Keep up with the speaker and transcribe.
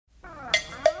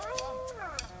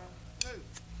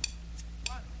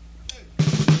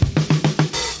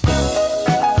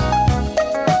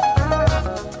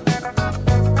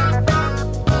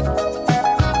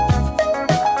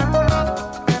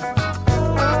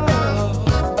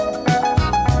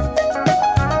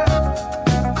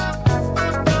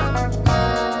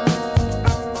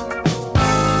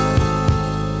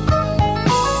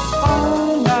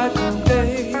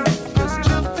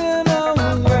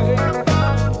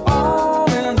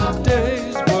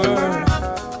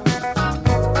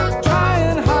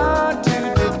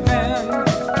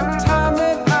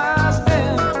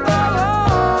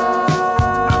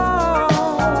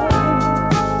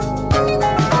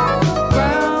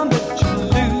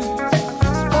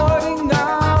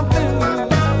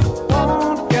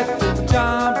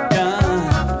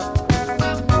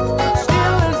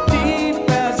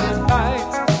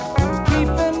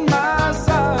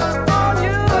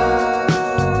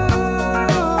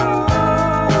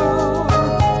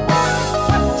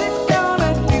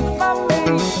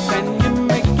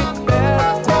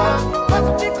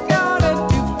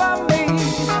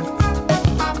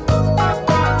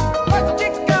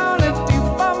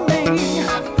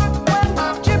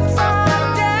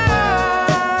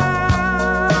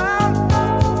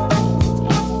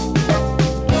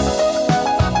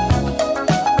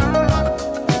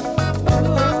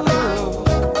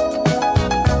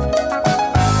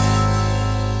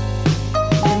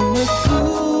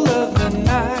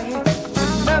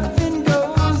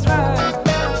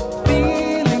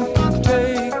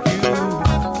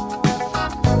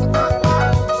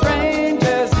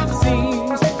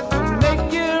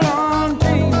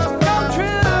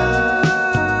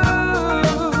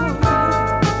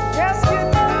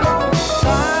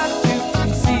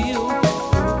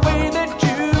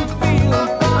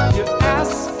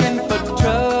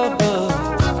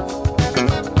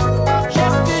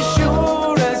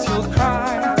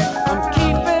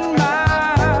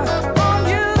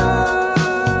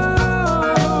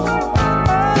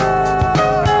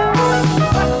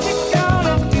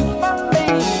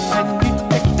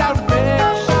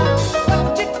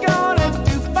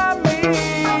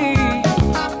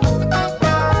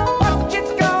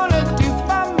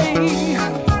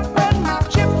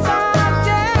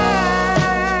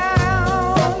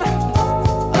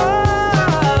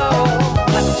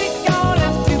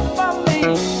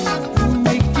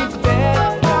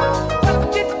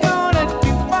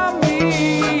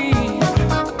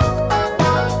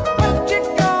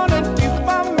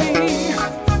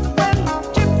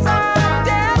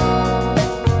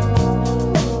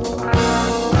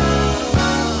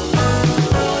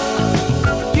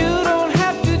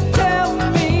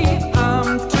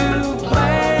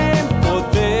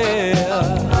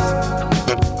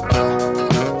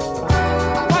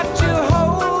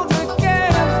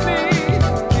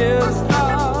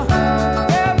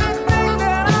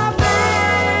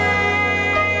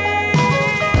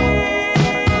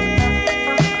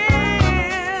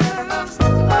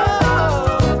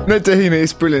Nadine,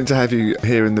 it's brilliant to have you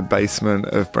here in the basement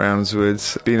of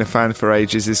Brownswood. Being a fan for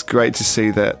ages, it's great to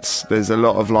see that there's a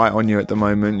lot of light on you at the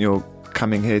moment. You're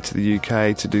coming here to the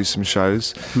UK to do some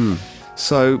shows.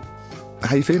 So,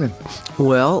 how are you feeling?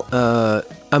 Well,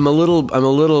 I'm a little, I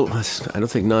don't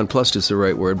think nonplussed is the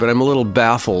right word, but I'm a little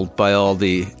baffled by all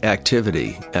the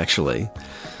activity, actually.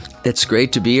 It's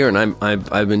great to be here, and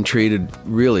I've been treated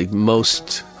really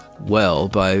most well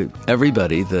by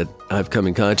everybody that I've come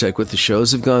in contact with. The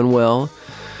shows have gone well.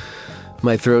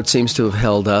 My throat seems to have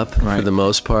held up for the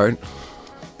most part.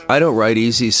 I don't write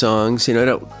easy songs, I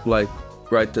don't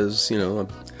write those,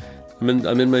 I'm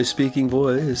in my speaking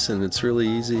voice, and it's really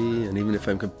easy. And even if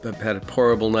I've had a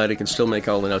horrible night, I can still make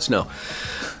all the notes. No,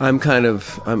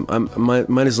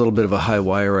 mine is a little bit of a high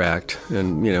wire act,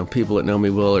 and people that know me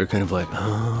well are kind of like,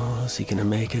 oh, is he going to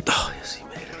make it? Oh, yes, he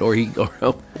made it. Oh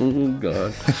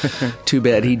God, too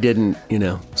bad he didn't.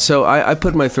 So I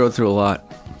put my throat through a lot.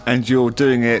 And you're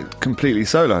doing it completely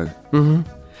solo. Mm-hmm.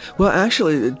 Well,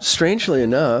 actually, strangely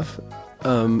enough,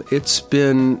 it's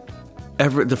been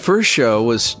the first show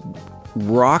was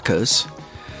raucous,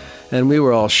 and we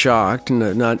were all shocked,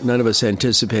 and none of us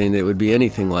anticipating that it would be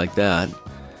anything like that.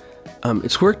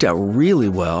 It's worked out really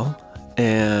well,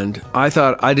 and I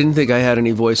didn't think I had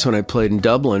any voice when I played in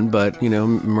Dublin, but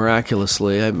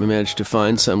miraculously I managed to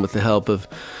find some with the help of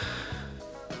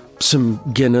some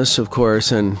Guinness, of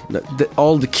course, and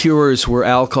all the cures were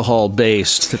alcohol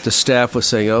based, that the staff was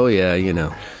saying, oh yeah,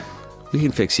 we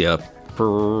can fix you up,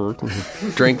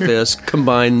 drink this,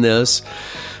 combine this.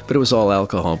 But it was all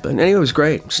alcohol. But anyway, it was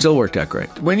great. Still worked out great.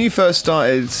 When you first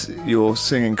started your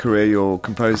singing career, your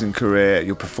composing career,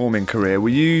 your performing career, were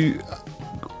you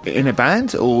in a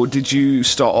band, or did you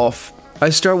start off? I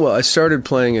started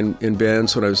playing in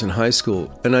bands when I was in high school,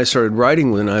 and I started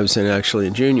writing when I was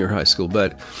in junior high school.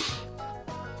 But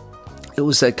it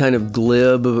was that kind of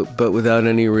glib, but without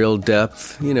any real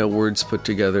depth. Words put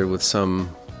together with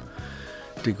some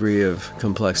degree of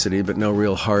complexity, but no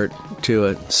real heart to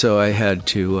it. So I had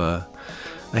to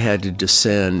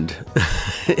descend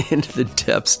into the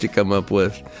depths to come up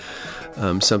with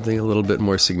something a little bit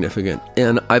more significant.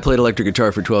 And I played electric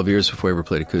guitar for 12 years before I ever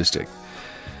played acoustic.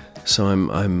 So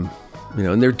I'm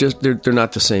and they're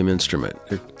not the same instrument.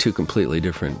 They're two completely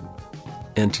different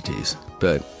entities.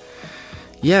 But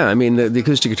yeah, the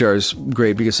acoustic guitar is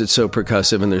great because it's so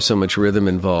percussive and there's so much rhythm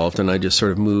involved, and I just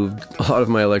sort of moved a lot of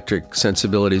my electric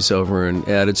sensibilities over and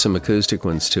added some acoustic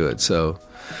ones to it. So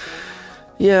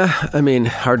yeah,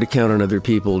 hard to count on other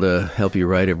people to help you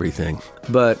write everything.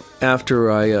 But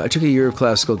after I took a year of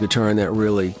classical guitar, and that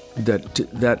really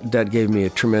that gave me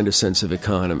a tremendous sense of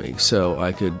economy. So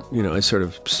I could, I sort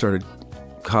of started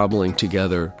cobbling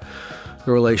together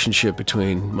the relationship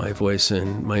between my voice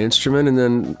and my instrument, and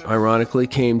then ironically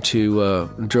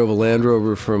drove a Land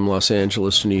Rover from Los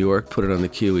Angeles to New York, put it on the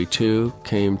QE2,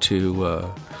 came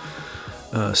to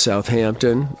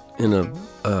Southampton in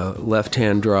a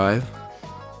left-hand drive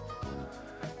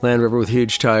Land Rover with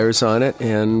huge tires on it,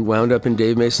 and wound up in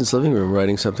Dave Mason's living room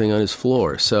writing something on his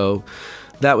floor. So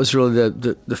that was really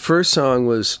the first song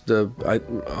was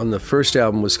on the first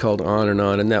album was called On,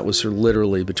 and that was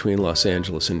kind between Los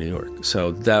Angeles and New York.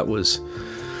 So that was,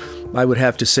 I would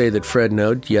have to say that Fred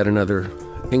Node, yet another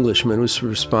Englishman, was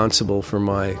responsible for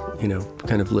my,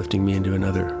 kind of lifting me into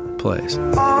another place.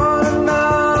 On and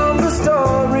on the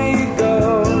story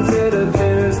goes, it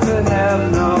appears to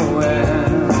have no end.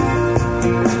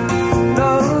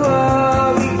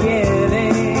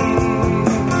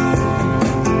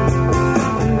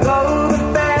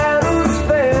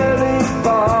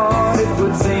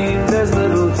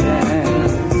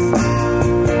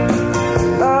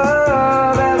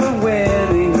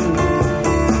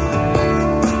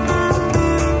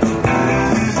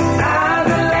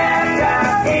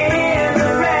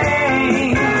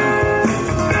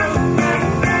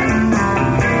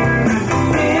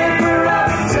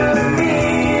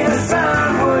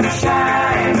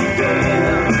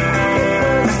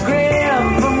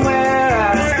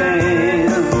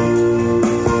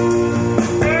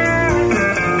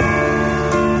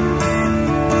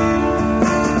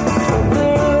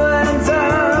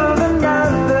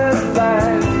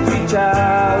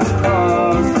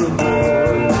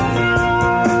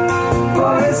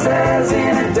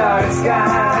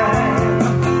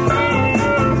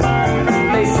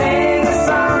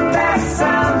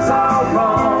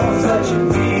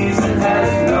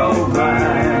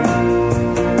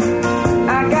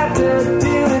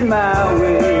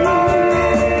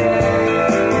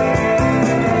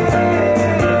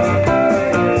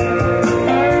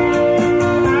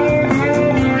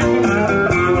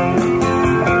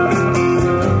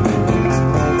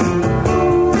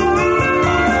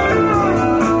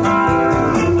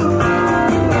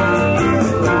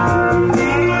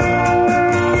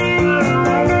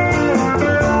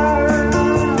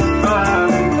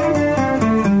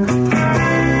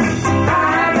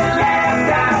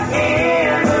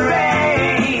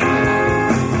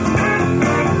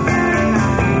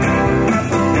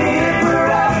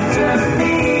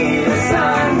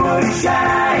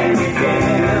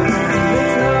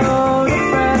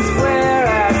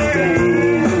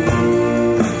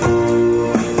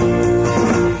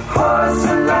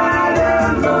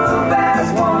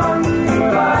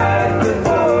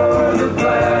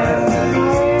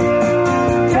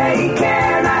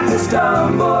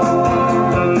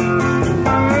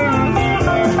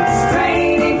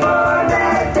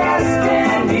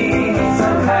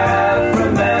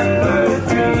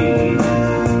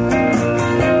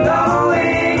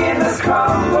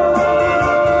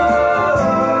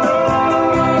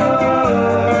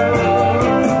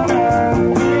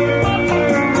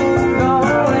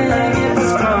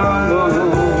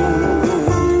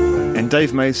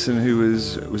 Dave Mason, who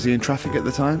was he in Traffic at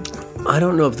the time? I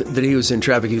don't know that he was in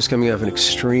Traffic. He was coming off an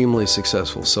extremely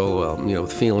successful solo album,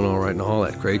 with Feeling All Right and all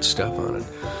that great stuff on it.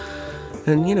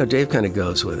 And, Dave kind of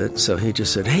goes with it. So he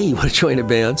just said, hey, you want to join a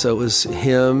band? So it was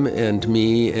him and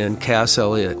me and Cass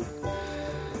Elliot,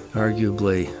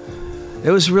 arguably.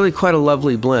 It was really quite a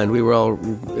lovely blend. We were all,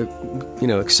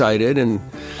 excited.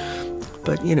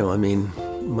 But,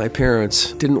 my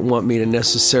parents didn't want me to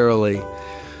necessarily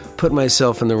put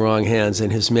myself in the wrong hands,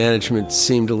 and his management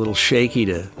seemed a little shaky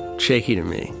to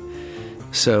me.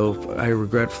 So I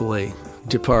regretfully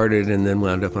departed and then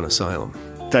wound up on Asylum.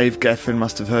 Dave Geffen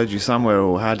must have heard you somewhere,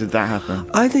 or how did that happen?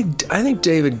 I think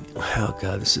David. Oh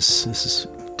God, this is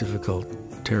difficult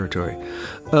territory.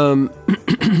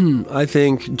 I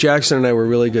think Jackson and I were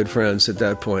really good friends at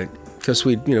that point because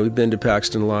we'd been to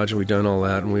Paxton Lodge and we'd done all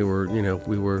that, and we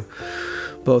were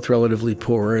both relatively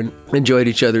poor and enjoyed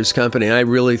each other's company. I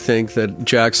really think that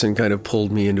Jackson kind of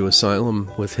pulled me into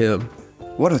Asylum with him.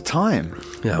 What a time.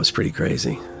 Yeah, it was pretty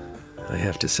crazy, I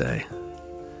have to say.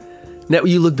 Now,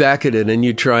 you look back at it and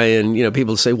you try and,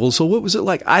 people say, well, so what was it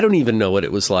like? I don't even know what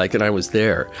it was like, and I was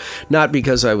there. Not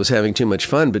because I was having too much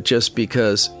fun, but just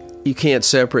because you can't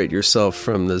separate yourself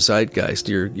from the zeitgeist.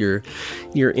 You're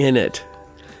in it.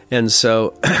 And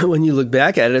so when you look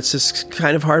back at it, it's just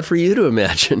kind of hard for you to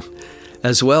imagine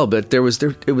as well. But there was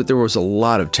a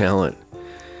lot of talent,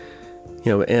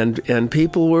 and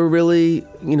people were really,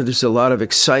 there's a lot of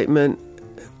excitement.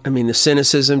 I mean, the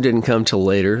cynicism didn't come till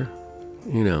later,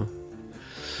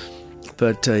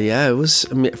 But it was,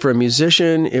 for a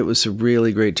musician, it was a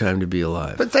really great time to be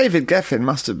alive. But David Geffen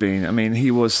must have been, he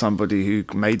was somebody who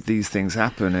made these things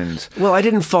happen. And well, I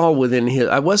didn't fall within his,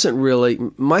 I wasn't really,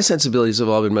 my sensibilities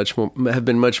have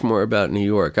been much more about New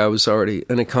York. I was already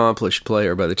an accomplished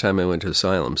player by the time I went to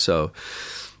Asylum, so.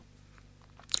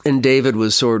 And David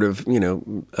was sort of,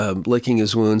 licking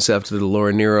his wounds after the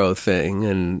Laura Nyro thing,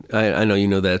 and I know you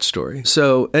know that story.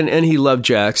 So, and he loved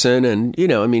Jackson, and,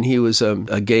 he was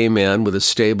a gay man with a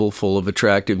stable full of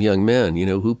attractive young men,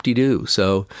 hoop-de-doo.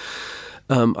 So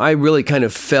I really kind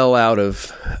of fell out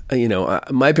of,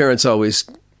 my parents always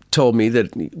told me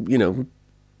that,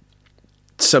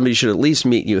 somebody should at least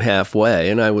meet you halfway,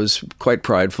 and I was quite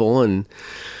prideful and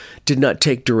did not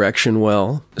take direction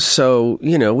well. So,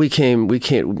 we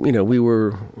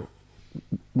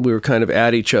were kind of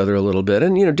at each other a little bit.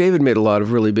 And, David made a lot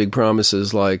of really big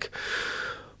promises like,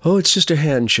 oh, it's just a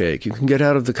handshake. You can get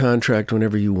out of the contract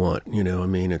whenever you want.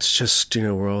 It's just,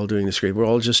 we're all doing this great. We're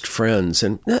all just friends.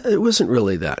 And it wasn't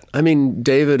really that.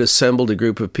 David assembled a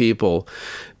group of people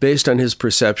based on his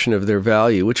perception of their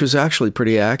value, which was actually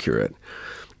pretty accurate.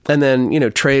 And then,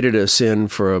 traded us in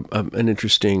for a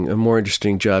more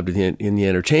interesting job in the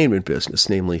entertainment business,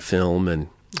 namely film, and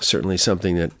certainly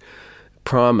something that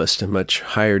promised a much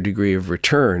higher degree of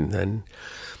return than,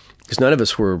 because none of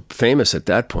us were famous at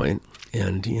that point.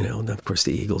 And, of course,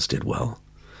 the Eagles did well.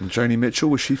 And Joni Mitchell,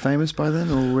 was she famous by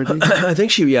then already? I think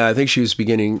she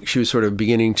was sort of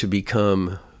beginning to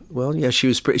become,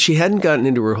 she hadn't gotten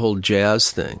into her whole jazz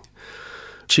thing.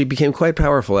 She became quite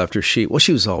powerful after she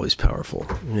was always powerful,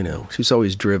 She was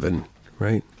always driven,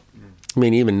 right?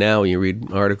 Even now you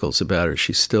read articles about her,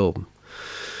 she's still,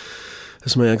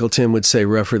 as my Uncle Tim would say,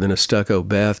 rougher than a stucco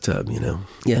bathtub,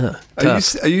 Yeah.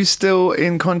 Are you still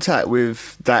in contact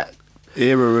with that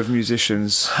era of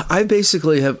musicians? I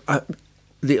basically have,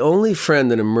 the only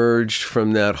friend that emerged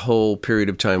from that whole period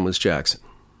of time was Jackson.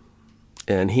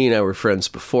 And he and I were friends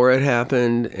before it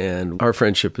happened, and our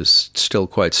friendship is still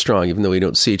quite strong, even though we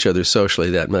don't see each other socially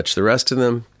that much. The rest of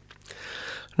them,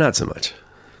 not so much.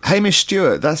 Hamish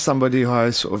Stewart, that's somebody who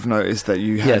I sort of noticed that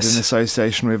you had an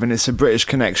association with, and it's a British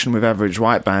connection with Average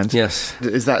White Band. Yes.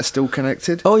 Is that still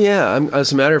connected? Oh, yeah.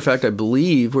 As a matter of fact, I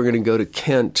believe we're going to go to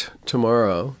Kent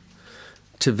tomorrow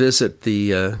to visit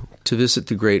the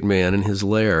great man in his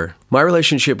lair. My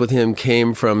relationship with him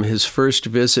came from his first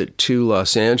visit to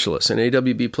Los Angeles, and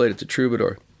AWB played at the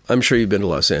Troubadour. I'm sure you've been to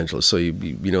Los Angeles, so you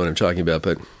know what I'm talking about,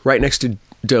 but right next to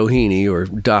Doheny, or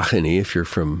Doheny if you're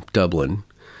from Dublin,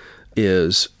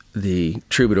 is the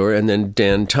Troubadour, and then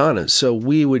Dan Tana's. So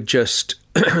we would just,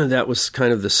 that was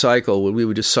kind of the cycle, we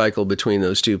would just cycle between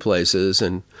those two places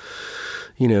and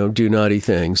do naughty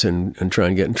things and try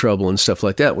and get in trouble and stuff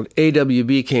like that. When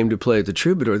AWB came to play at the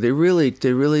Troubadour, they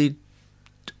really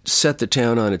set the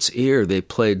town on its ear. They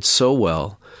played so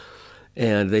well,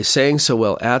 and they sang so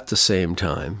well at the same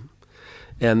time.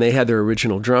 And they had their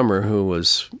original drummer, who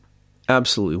was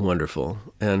absolutely wonderful,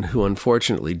 and who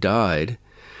unfortunately died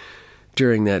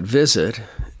during that visit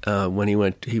when he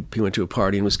went to a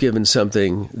party and was given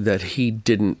something that he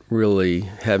didn't really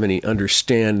have any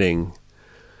understanding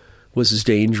was as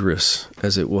dangerous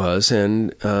as it was,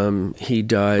 and he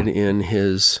died in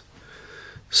his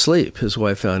sleep. His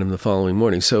wife found him the following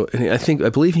morning. So I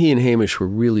believe he and Hamish were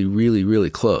really, really, really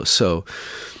close. So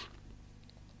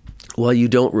while you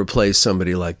don't replace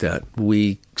somebody like that,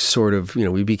 we sort of,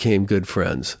 we became good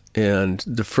friends. And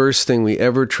the first thing we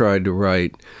ever tried to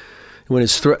write, when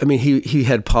his throat, he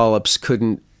had polyps,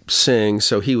 couldn't sing,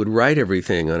 so he would write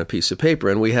everything on a piece of paper.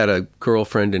 And we had a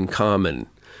girlfriend in common.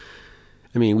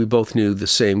 We both knew the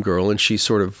same girl, and she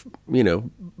sort of,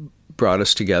 brought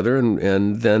us together.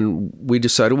 And then we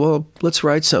decided, well, let's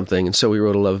write something. And so we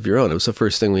wrote A Love of Your Own. It was the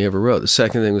first thing we ever wrote. The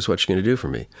second thing was What You Gonna Do For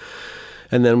Me?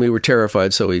 And then we were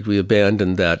terrified, so we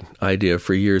abandoned that idea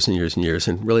for years and years and years,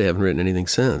 and really haven't written anything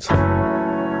since.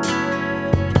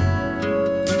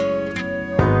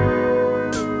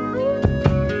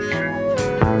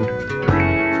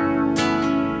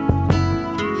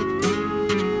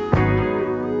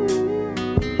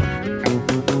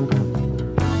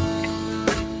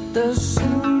 The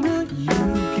sooner you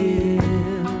give,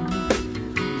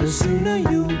 the sooner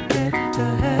you get to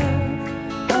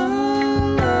have a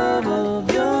love of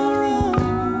your own.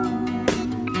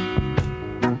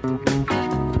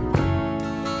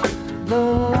 The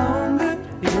longer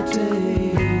it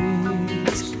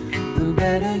takes, the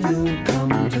better you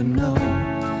come to know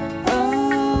a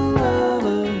love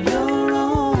of your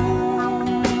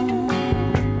own.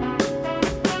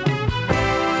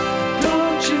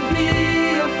 Don't you be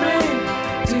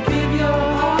to give your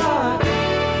heart,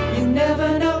 you never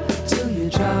know till you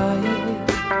try it.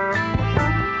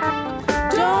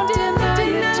 Don't deny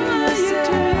it to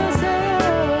yourself.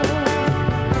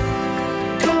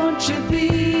 Don't you be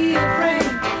afraid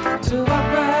to walk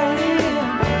right in.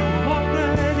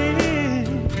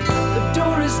 The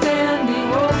door is standing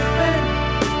open.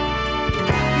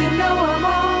 You know I'm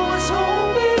always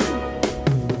hoping.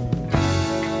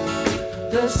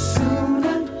 The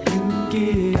sooner you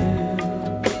give,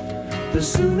 the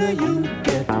sooner you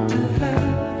get to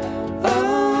have a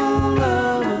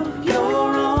love of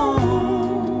your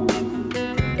own.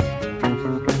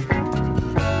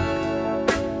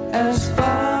 As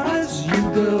far as you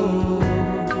go,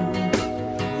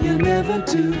 you're never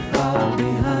too far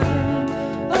behind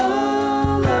a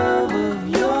love of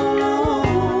your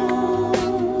own.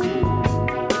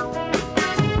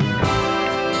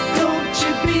 Don't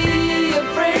you be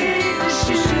afraid to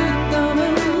shoot the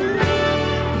moon.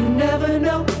 You never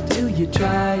know till you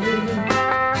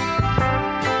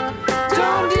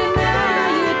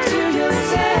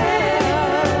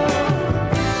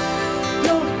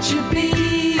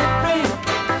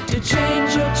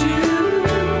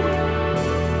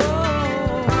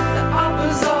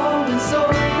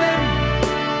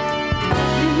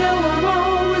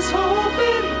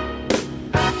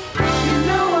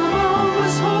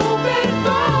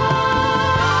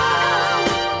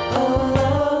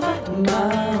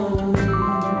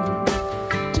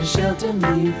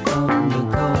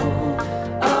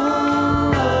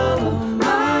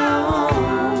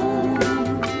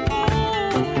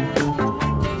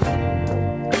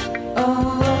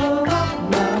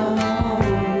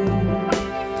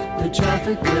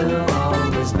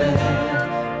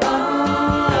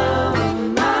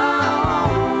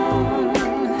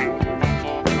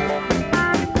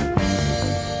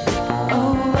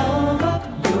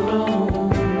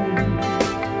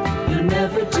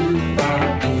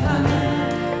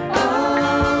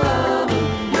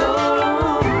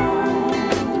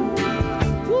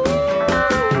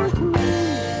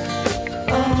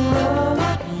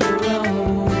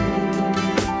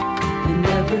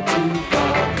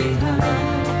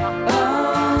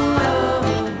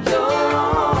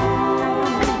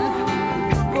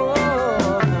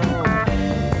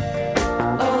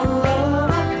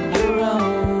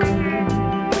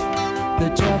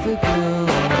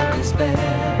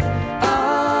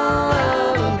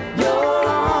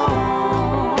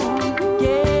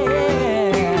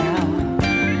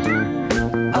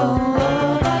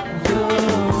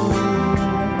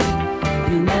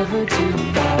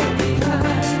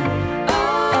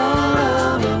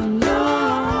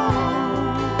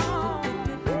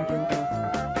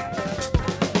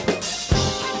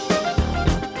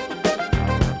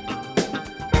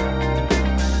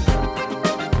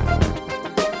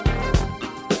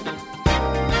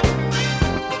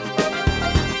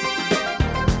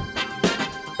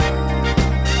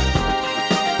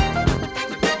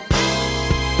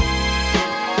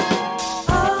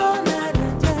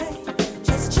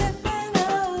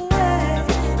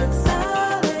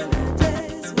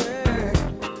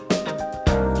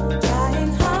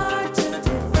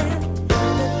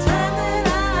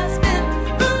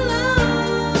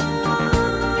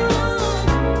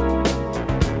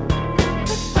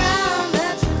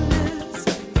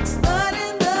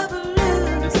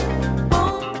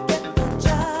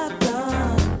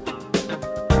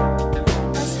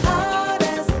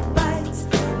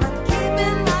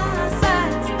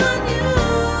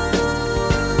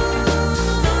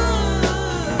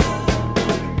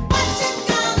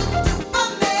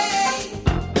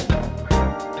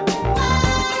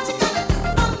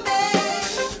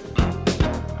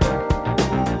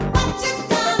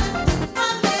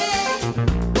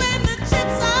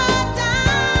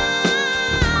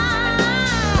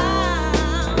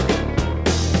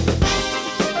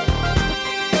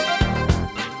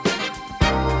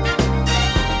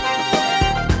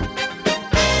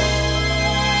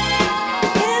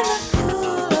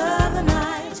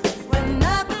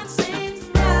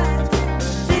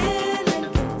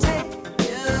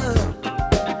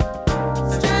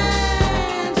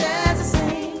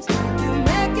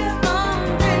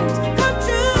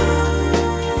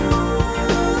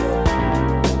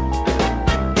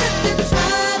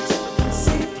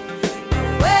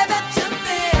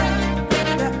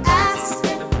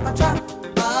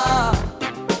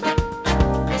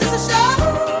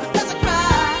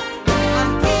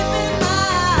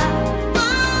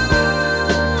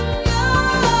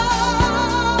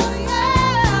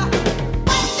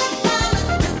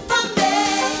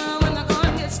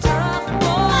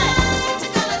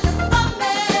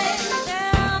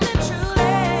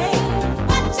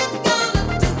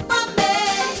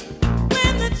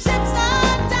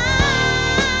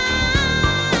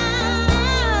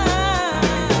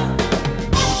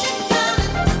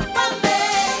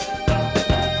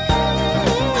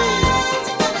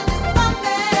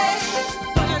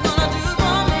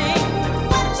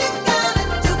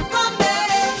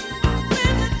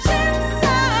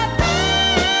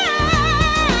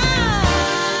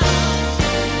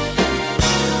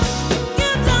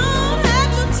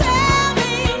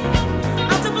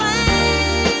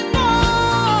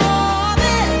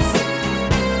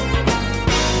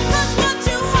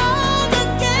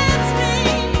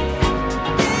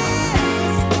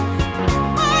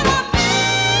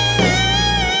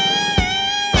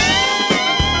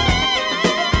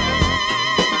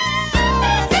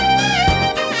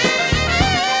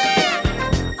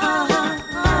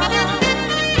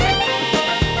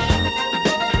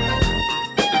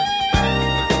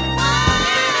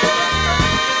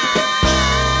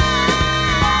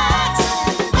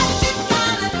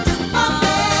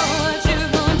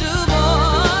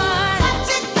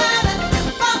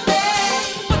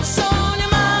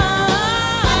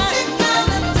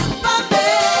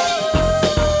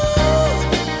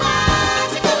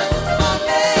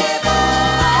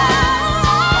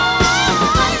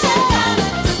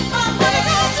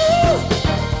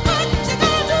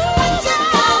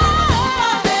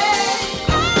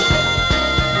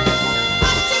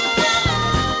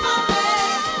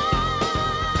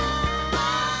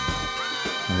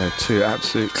two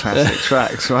absolute classic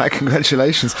tracks, right?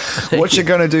 Congratulations. What you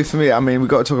going to do for me? I mean, we've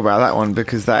got to talk about that one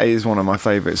because that is one of my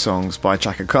favourite songs by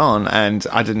Chaka Khan, and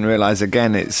I didn't realise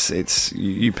again it's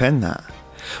you penned that.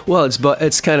 Well,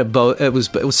 it's kind of both. It was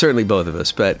certainly both of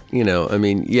us, but I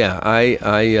mean, yeah,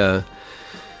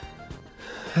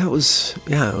 it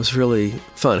was really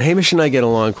fun. Hamish and I get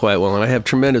along quite well, and I have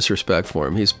tremendous respect for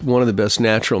him. He's one of the best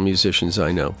natural musicians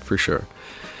I know, for sure.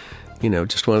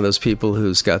 Just one of those people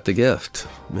who's got the gift,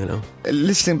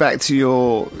 Listening back to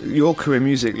your career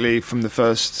musically from the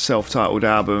first self-titled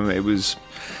album,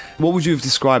 what would you have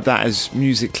described that as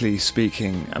musically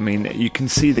speaking? I mean, you can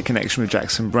see the connection with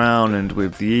Jackson Browne and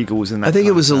with the Eagles and that. I think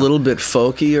it was a little bit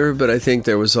folkier, but I think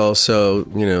there was also,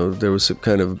 there was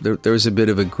a bit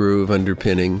of a groove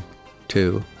underpinning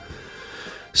too.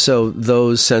 So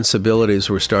those sensibilities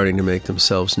were starting to make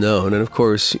themselves known. And of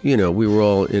course, we were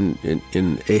all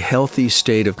in a healthy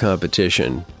state of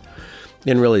competition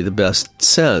in really the best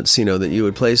sense, that you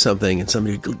would play something and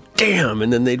somebody would go, damn,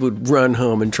 and then they would run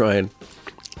home and try and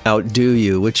outdo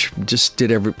you, which just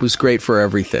was great for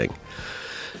everything.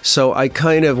 So I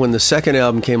kind of, when the second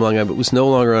album came along, I was no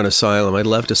longer on Asylum. I'd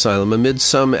left Asylum amid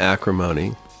some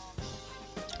acrimony.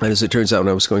 And as it turns out, when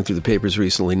I was going through the papers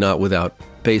recently, not without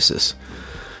basis.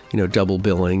 Double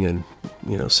billing and,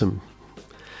 some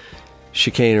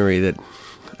chicanery that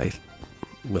I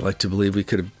would like to believe we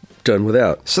could have done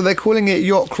without. So they're calling it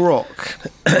yacht rock,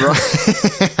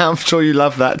 right? I'm sure you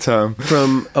love that term.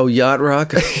 From, yacht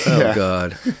rock? Oh, Yeah.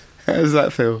 God. How does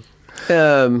that feel?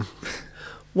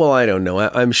 Well, I don't know.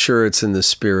 I'm sure it's in the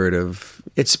spirit of,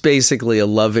 it's basically a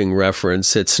loving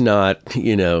reference. It's not,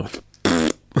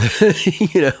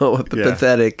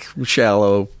 pathetic,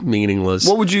 shallow, meaningless.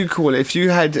 What would you call it if you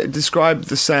had described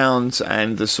the sound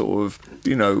and the sort of,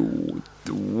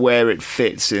 where it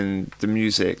fits in the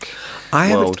music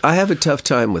world? I have a tough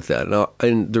time with that.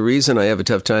 And the reason I have a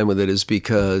tough time with it is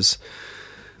because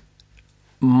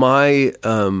my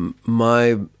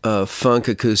funk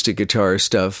acoustic guitar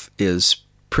stuff is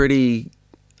pretty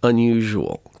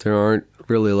unusual. There aren't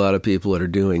really a lot of people that are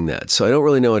doing that. So I don't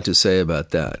really know what to say about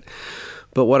that.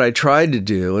 But what I tried to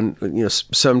do, and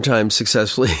sometimes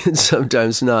successfully and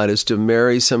sometimes not, is to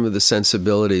marry some of the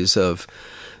sensibilities of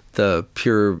the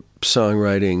pure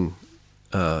songwriting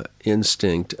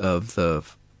instinct of the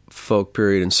folk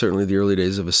period and certainly the early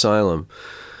days of Asylum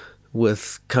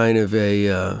with kind of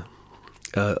a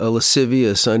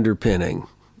lascivious underpinning.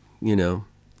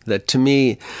 That to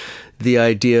me, the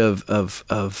idea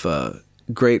of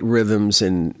great rhythms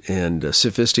and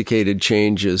sophisticated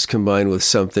changes combined with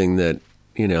something that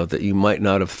that you might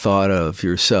not have thought of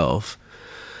yourself,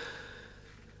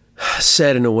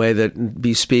 said in a way that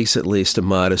bespeaks at least a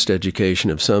modest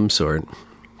education of some sort.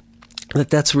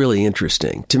 That's really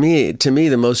interesting. To me,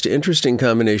 the most interesting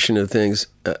combination of things,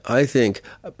 I think,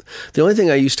 the only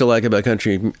thing I used to like about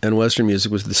country and Western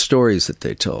music was the stories that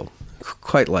they told.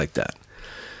 Quite like that.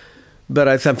 But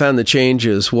I found the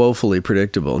changes woefully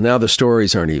predictable. Now the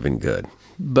stories aren't even good.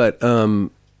 But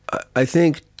I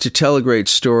think to tell a great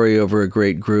story over a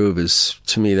great groove is,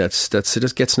 to me, it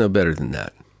just gets no better than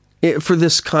that. For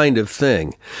this kind of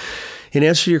thing. In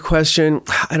answer to your question,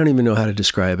 I don't even know how to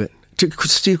describe it.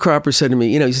 Steve Cropper said to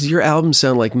me, he says, your albums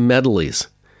sound like medleys.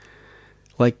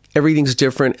 Like everything's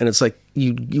different, and it's like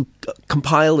you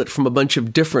compile it from a bunch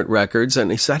of different records,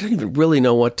 and he said, I don't even really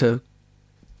know what to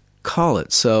call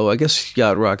it. So I guess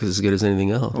yacht rock is as good as anything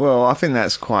else. Well, I think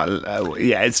that's quite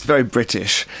it's very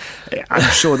British. I'm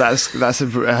sure that's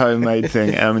a homemade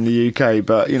thing in the UK,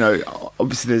 but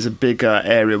obviously there's a bigger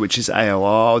area which is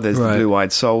AOR, there's the Blue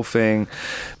Eyed Soul thing,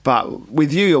 but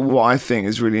with you, what I think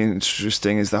is really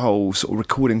interesting is the whole sort of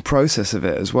recording process of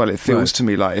it as well. It feels to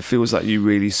me like you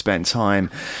really spent time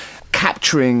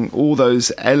capturing all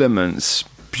those elements,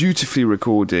 beautifully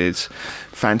recorded,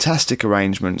 fantastic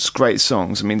arrangements, great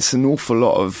songs. I mean, it's an awful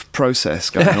lot of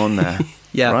process going on there.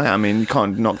 Yeah, right. I mean, you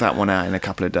can't knock that one out in a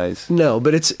couple of days. No,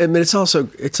 but it's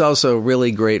also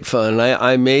really great fun.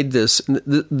 I made this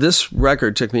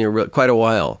record took me quite a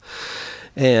while,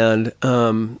 and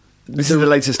this is the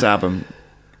latest album,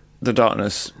 The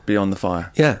Darkness Beyond the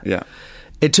Fire. Yeah.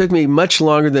 It took me much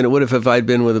longer than it would have if I'd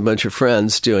been with a bunch of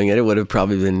friends doing it. It would have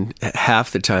probably been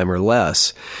half the time or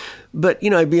less. But,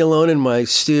 I'd be alone in my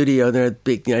studio, and there'd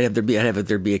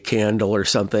be a candle or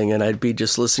something, and I'd be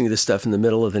just listening to this stuff in the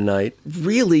middle of the night,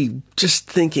 really just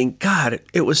thinking, God,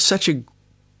 it was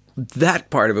that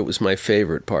part of it was my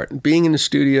favorite part. Being in the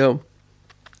studio,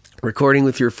 recording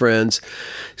with your friends,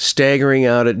 staggering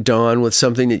out at dawn with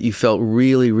something that you felt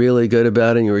really, really good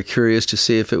about, and you were curious to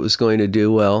see if it was going to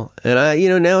do well.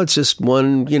 And now it's just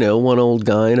one old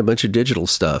guy and a bunch of digital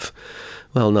stuff.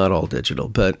 Well, not all digital,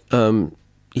 but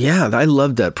yeah, I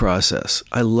loved that process.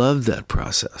 I loved that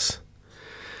process.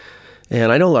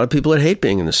 And I know a lot of people that hate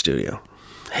being in the studio,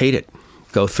 hate it,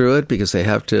 go through it because they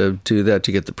have to do that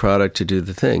to get the product to do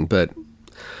the thing. But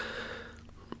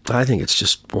I think it's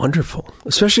just wonderful,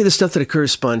 especially the stuff that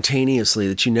occurs spontaneously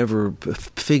that you never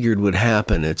figured would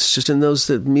happen. It's just in those,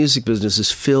 the music business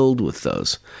is filled with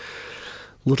those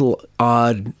little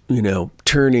odd,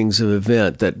 turnings of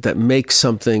event that make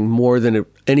something more than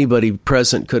anybody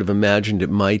present could have imagined it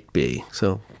might be.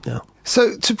 So, yeah.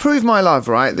 So, To Prove My Love,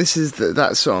 right? This is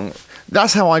that song.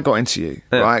 That's how I got into you,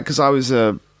 right? Because I was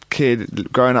a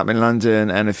kid growing up in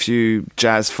London, and a few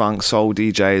jazz, funk, soul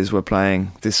DJs were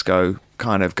playing, disco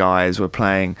kind of guys were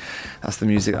playing. That's the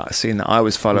music scene that I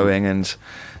was following, and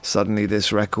suddenly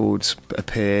this record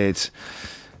appeared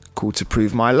called To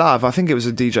Prove My Love. I think it was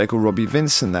a DJ called Robbie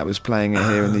Vincent that was playing it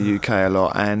here in the UK a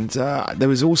lot. And there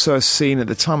was also a scene at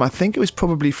the time, I think it was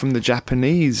probably from the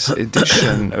Japanese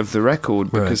edition of the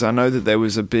record, because I know that there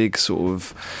was a big sort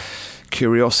of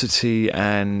curiosity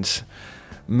and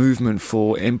movement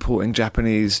for importing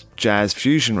Japanese jazz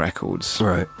fusion records.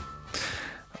 Right.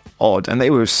 Odd. And they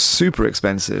were super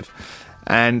expensive.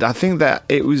 And I think that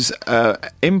it was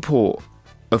import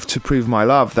of To Prove My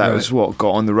Love that was what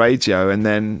got on the radio, and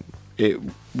then it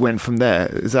went from there.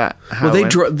 Is that how well,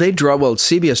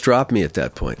 CBS dropped me at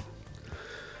that point.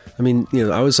 I mean,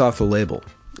 I was off the label,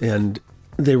 and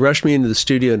they rushed me into the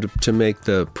studio to make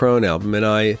the Prone album, and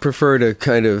I prefer to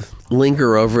kind of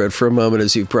linger over it for a moment,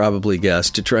 as you've probably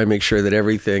guessed, to try and make sure that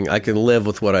everything, I can live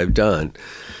with what I've done.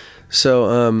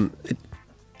 So,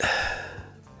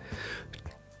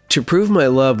 To Prove My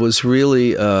Love was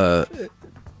really,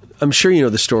 I'm sure you know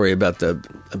the story about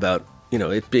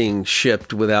it being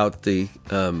shipped without the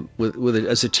with it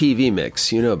as a TV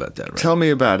mix. You know about that, right? Tell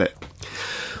me about it.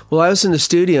 Well, I was in the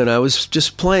studio and I was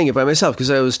just playing it by myself because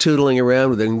I was tootling around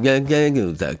with it.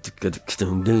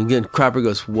 Cropper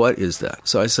goes, "What is that?"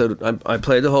 So I said, I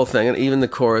played the whole thing, and even the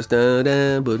chorus, all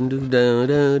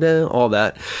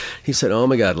that. He said, "Oh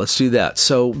my God, let's do that."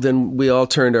 So then we all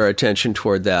turned our attention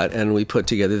toward that, and we put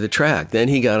together the track. Then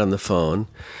he got on the phone,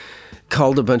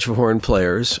 called a bunch of horn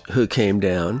players who came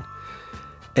down,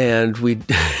 and we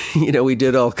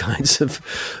did all kinds of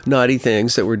naughty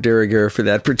things that were de rigueur for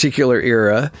that particular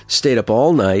era. Stayed up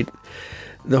all night.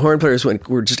 The horn players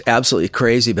were just absolutely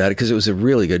crazy about it because it was a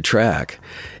really good track.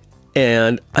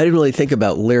 And I didn't really think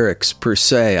about lyrics per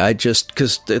se.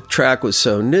 Because the track was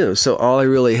so new. So all I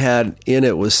really had in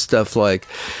it was stuff like,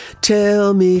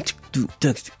 tell me,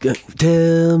 that's,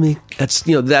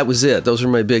 that was it. Those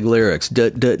were my big lyrics.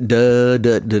 To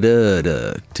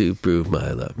prove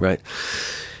my love, right?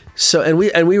 So, and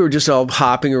we were just all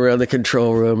hopping around the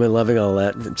control room and loving all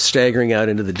that, and staggering out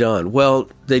into the dawn. Well,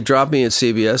 they dropped me at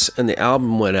CBS, and the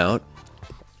album went out.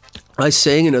 I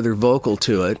sang another vocal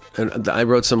to it, and I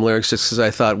wrote some lyrics just because I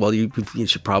thought, well, I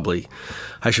should probably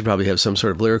have some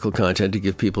sort of lyrical content to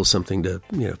give people something to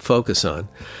focus on.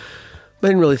 I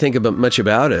didn't really think much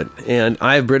about it, and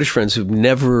I have British friends who've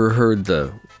never heard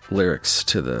the lyrics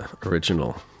to the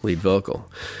original lead vocal.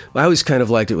 I always kind of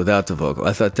liked it without the vocal.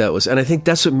 I thought that was, and I think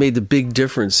that's what made the big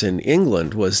difference in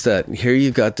England, was that here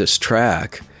you got this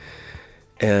track,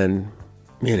 and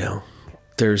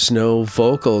there's no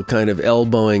vocal kind of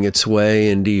elbowing its way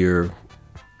into your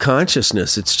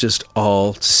consciousness. It's just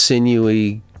all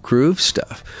sinewy groove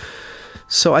stuff.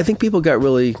 So I think people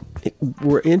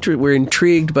were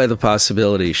intrigued by the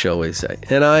possibility, shall we say.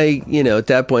 And I, at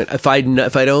that point, if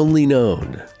I'd only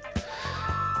known,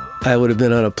 I would have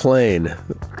been on a plane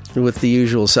with the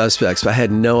usual suspects, but I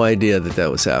had no idea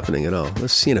that was happening at all. It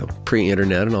was,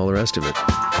 pre-internet and all the rest of it.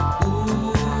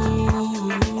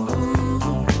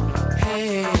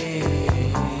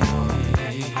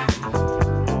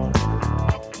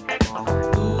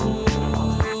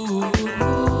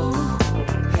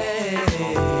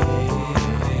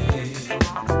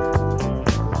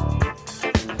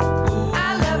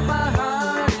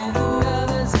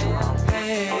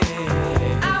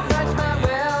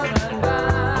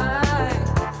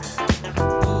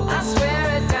 I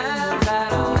swear at times I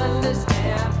don't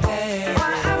understand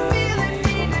why I feel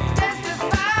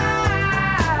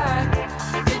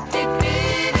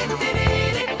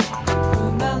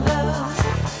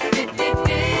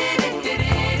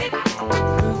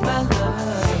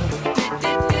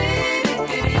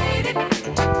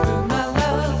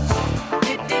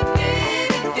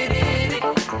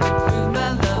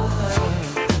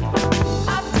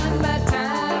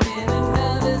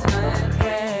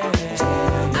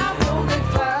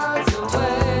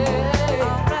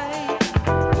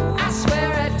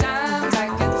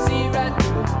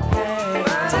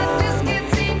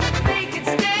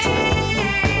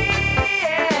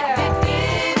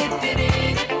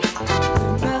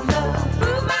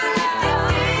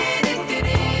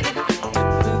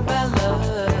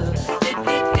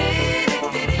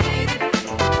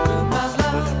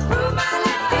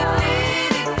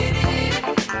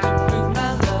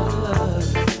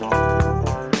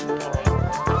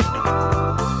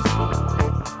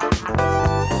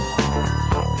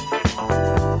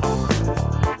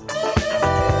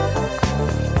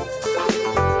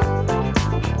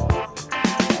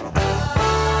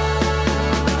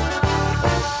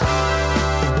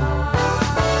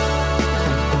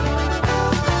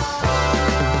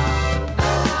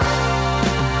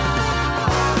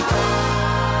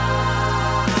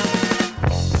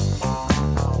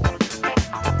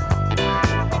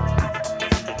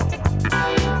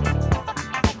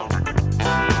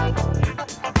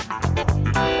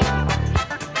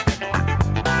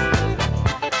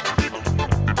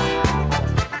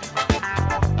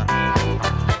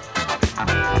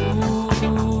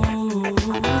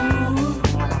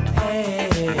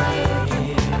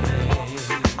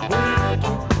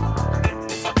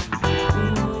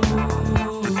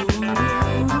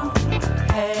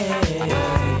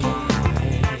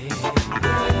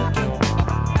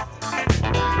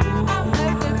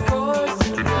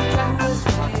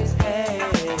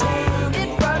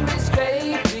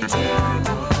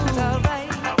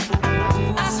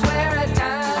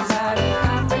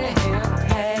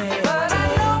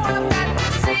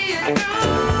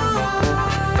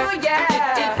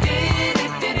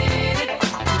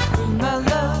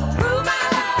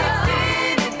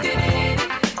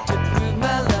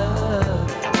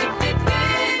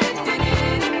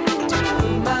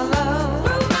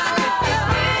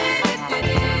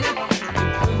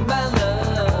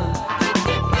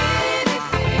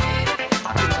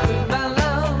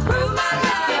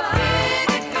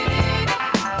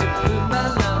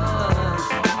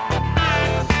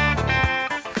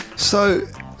So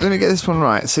let me get this one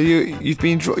right. So you've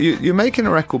been you're making a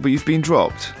record, but you've been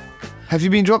dropped. Have you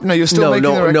been dropped? No, you're still making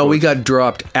the record. No, we got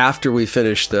dropped after we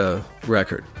finished the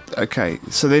record. Okay,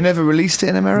 so they never released it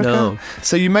in America? No.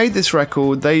 So you made this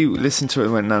record, they listened to it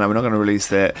and went, no, we're not going to release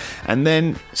it. And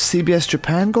then CBS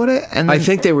Japan got it? And then, I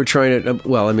think they were trying to,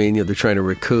 they're trying to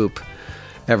recoup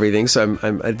everything. So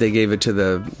they gave it to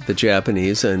the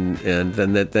Japanese, and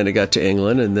then it got to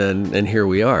England, and here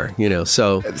we are,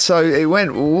 So it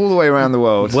went all the way around the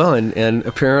world. Well, and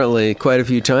apparently quite a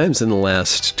few times in the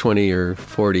last 20 or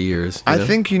 40 years. I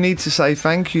think you need to say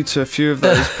thank you to a few of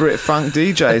those Brit funk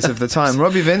DJs of the time.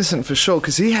 Robbie Vincent for sure,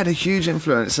 because he had a huge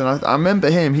influence, and I remember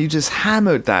him. He just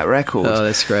hammered that record. Oh,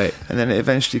 that's great. And then it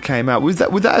eventually came out. Would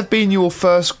that have been your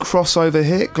first crossover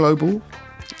hit, global?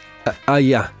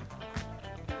 Yeah.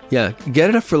 Yeah, Get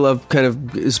It Up for Love kind of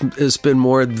has been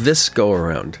more this go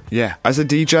around. Yeah. As a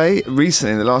DJ,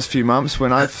 recently in the last few months,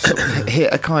 when I've sort of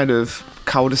hit a kind of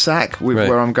cul-de-sac with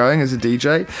where I'm going as a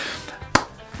DJ,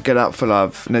 Get Up for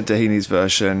Love, Ned Doheny's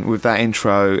version, with that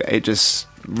intro, it just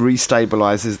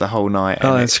restabilizes the whole night.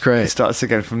 Oh, that's great. It starts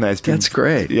again from there. That's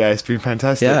great. Yeah, it's been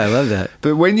fantastic. Yeah, I love that.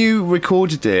 But when you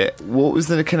recorded it, what was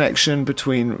the connection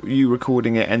between you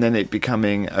recording it and then it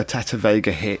becoming a Tata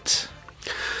Vega hit?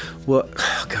 Well,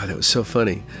 oh God, that was so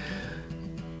funny.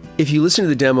 If you listen to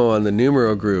the demo on the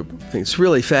Numero group, it's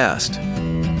really fast.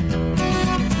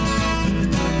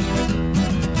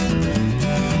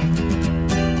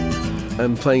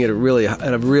 I'm playing it at a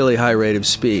really high rate of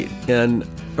speed. And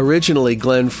originally,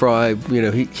 Glenn Frey,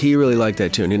 he really liked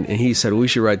that tune, and he said, we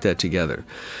should write that together.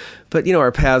 But,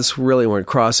 our paths really weren't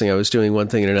crossing. I was doing one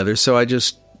thing and another, so I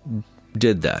just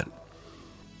did that.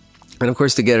 And of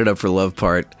course, the Get It Up for Love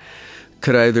part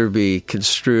could either be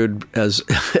construed as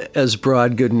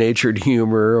broad, good-natured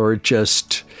humor or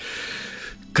just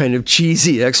kind of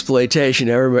cheesy exploitation,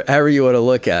 however you want to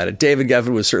look at it. David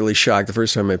Geffen was certainly shocked the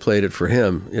first time I played it for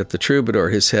him at the Troubadour.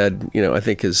 His head, I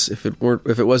think if it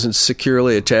wasn't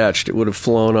securely attached, it would have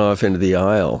flown off into the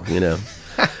aisle.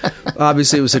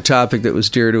 Obviously, it was a topic that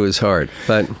was dear to his heart,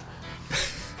 and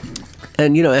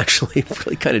actually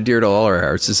really kind of dear to all our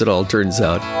hearts, as it all turns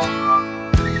out.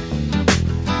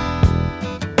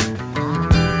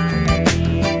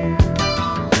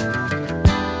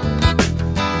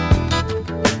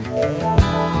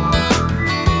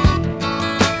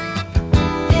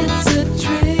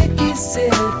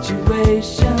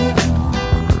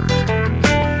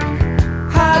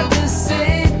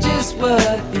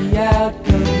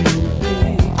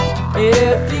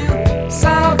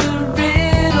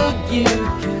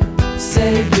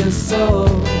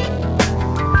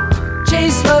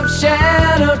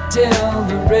 Till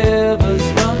the rivers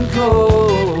run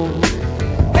cold.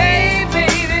 Hey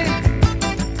baby,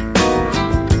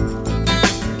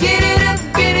 get it up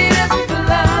for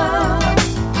love.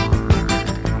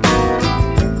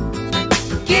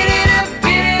 Get it up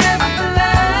for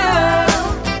love.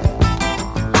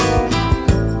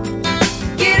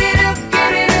 Get it up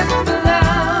for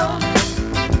love.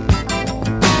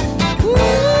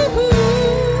 Woo-hoo.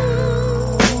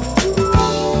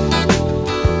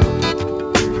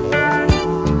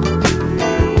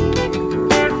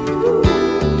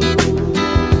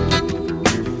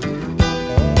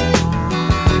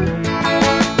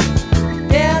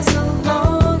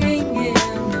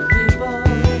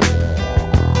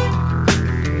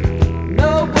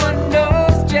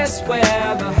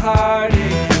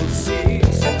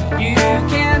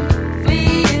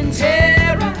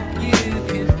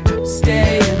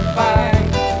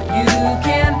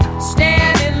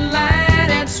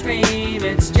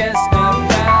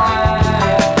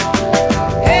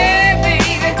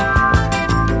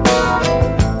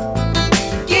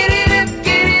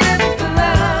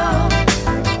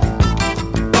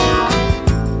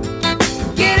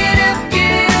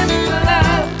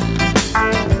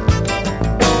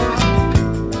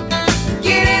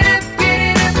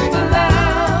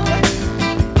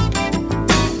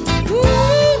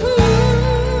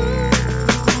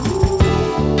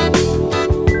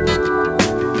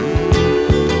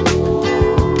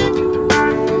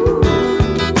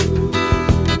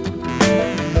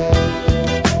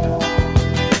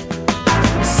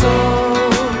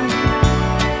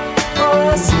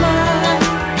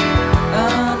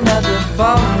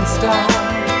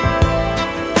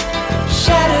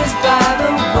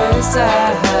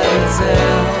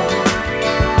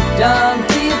 Don't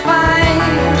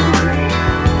define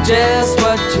just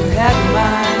what you had in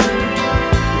mind.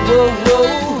 Whoa,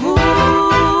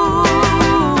 whoa.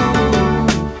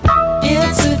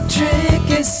 It's a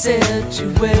tricky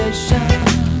situation.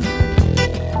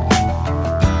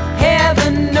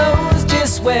 Heaven knows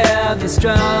just where the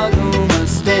struggle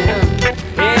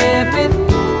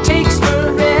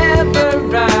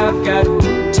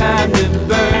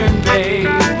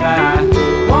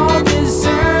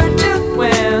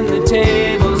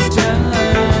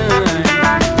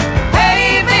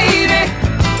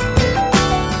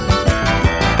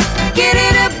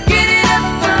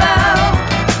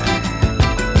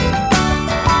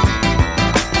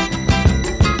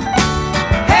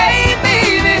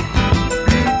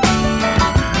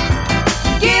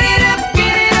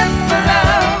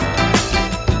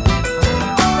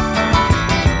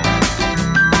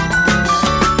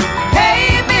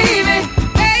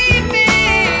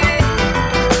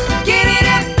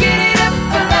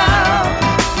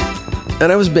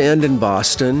And I was banned in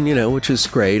Boston, which is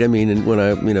great. I mean, and when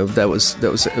it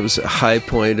was a high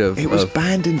point of. It was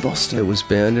banned in Boston. It was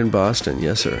banned in Boston,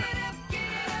 yes, sir.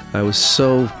 I was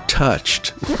so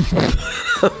touched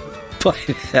by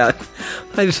that.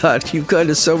 I thought, you've gone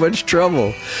to so much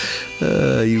trouble,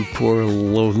 you poor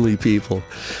lonely people.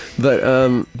 But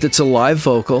it's a live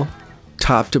vocal,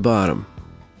 top to bottom.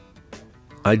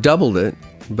 I doubled it,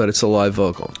 but it's a live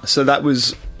vocal. So that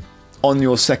was on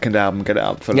your second album, Get It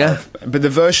Up for Yeah. Life. But the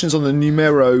versions on the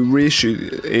Numero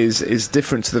reissue is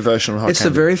different to the version on Hard It's the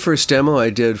Candy. very first demo I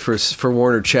did for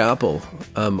Warner Chappell.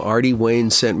 Artie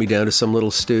Wayne sent me down to some little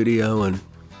studio, and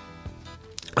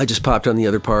I just popped on the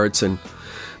other parts. And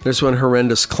there's one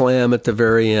horrendous clam at the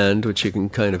very end, which you can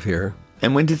kind of hear.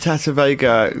 And when did Tata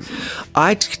Vega...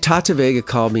 Tata Vega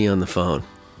called me on the phone,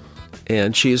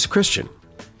 and she is a Christian.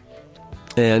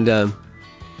 And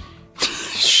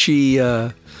she...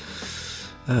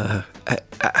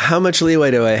 how much leeway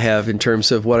do I have in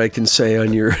terms of what I can say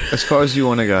on your... As far as you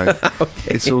want to go.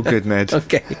 Okay. It's all good, Ned.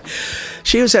 Okay.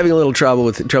 She was having a little trouble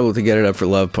with the Get It Up for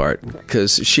Love part,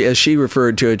 because as she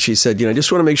referred to it, she said, I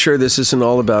just want to make sure this isn't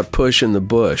all about push in the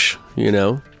bush,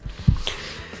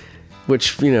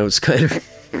 which, is kind of...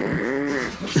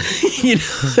 and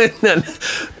then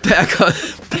back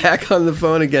on the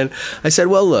phone again. I said,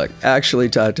 well, look, actually,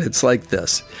 Tata, it's like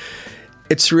this.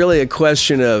 It's really a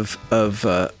question of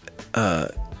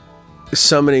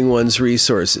summoning one's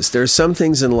resources. There are some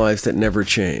things in life that never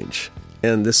change,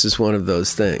 and this is one of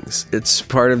those things. It's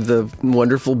part of the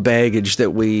wonderful baggage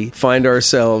that we find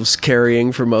ourselves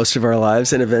carrying for most of our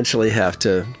lives and eventually have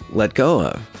to let go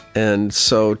of. And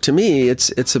so to me,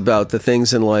 it's about the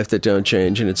things in life that don't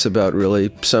change, and it's about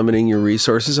really summoning your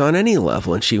resources on any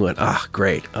level. And she went,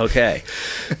 great, okay.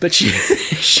 But she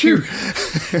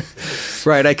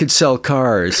right, I could sell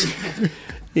cars,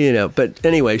 But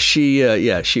anyway, she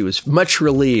was much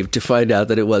relieved to find out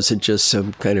that it wasn't just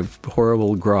some kind of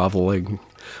horrible groveling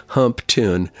hump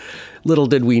tune. Little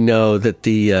did we know that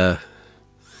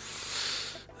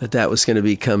that was going to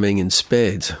be coming in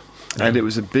spades. And it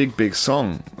was a big, big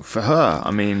song for her.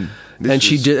 I mean,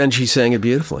 she sang it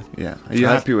beautifully. Yeah, are you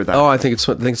happy with that? Oh, I think it's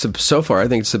so far. I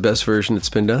think it's the best version that's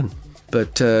been done.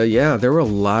 But there were a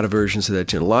lot of versions of that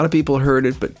tune. A lot of people heard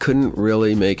it, but couldn't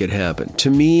really make it happen. To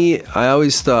me, I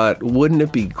always thought, wouldn't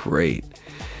it be great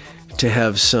to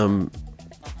have some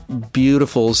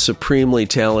beautiful, supremely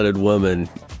talented woman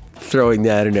throwing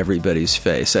that in everybody's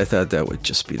face? I thought that would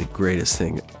just be the greatest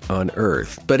thing on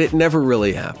earth. But it never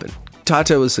really happened.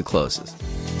 Tata was the closest.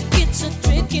 It's a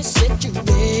tricky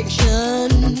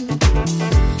situation.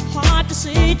 Hard to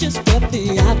say just what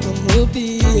the outcome will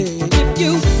be. If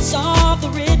you solve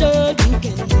the riddle, you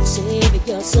can save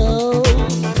your soul.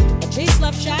 A trace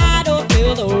left shadow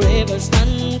till the rivers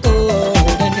run cold.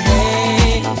 And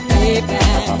hey, hey,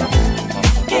 back.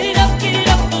 Get it up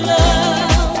for love.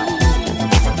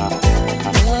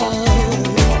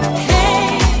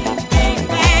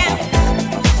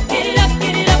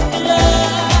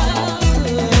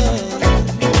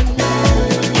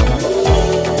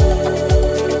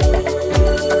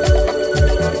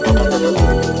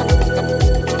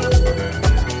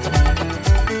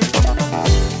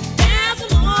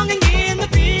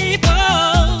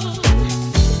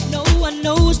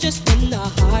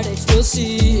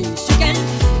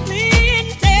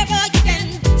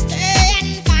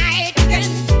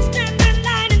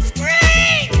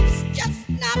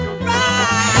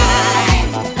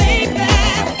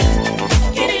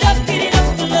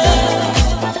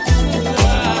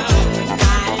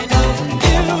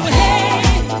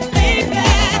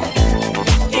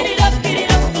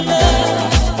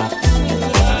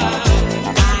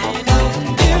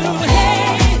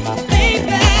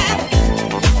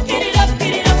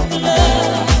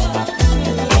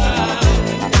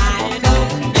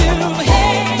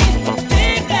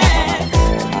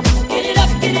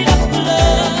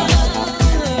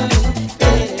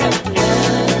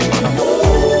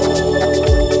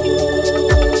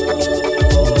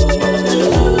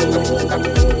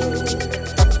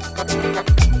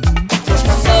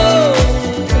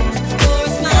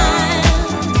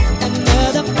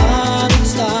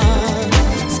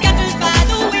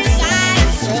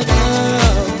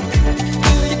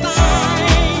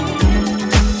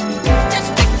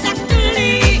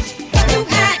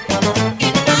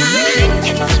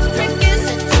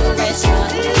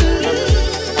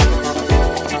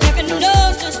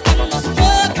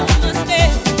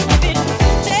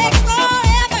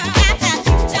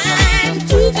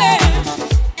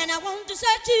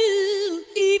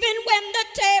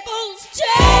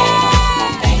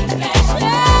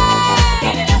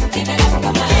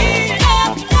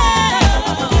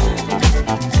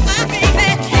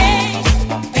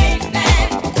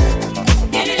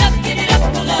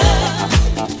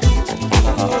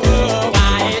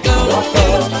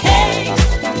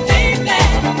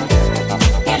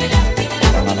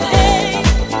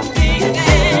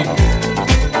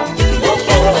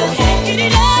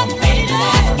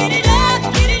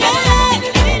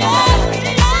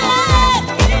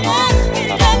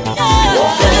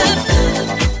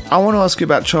 I want to ask you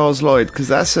about Charles Lloyd, because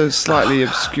that's a slightly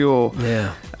obscure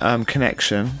Yeah.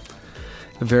 connection.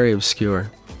 Very obscure.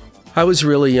 I was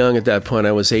really young at that point.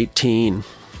 I was 18,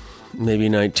 maybe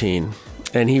 19.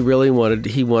 And he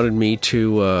wanted me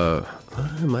to,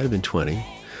 it might have been 20. And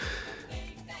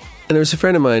there was a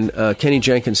friend of mine, Kenny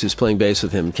Jenkins, who's playing bass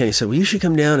with him. Kenny said, well, you should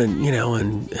come down and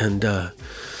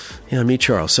meet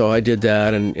Charles. So I did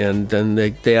that, and then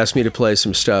they asked me to play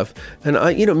some stuff. And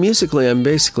I, musically, I'm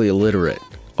basically illiterate.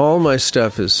 All my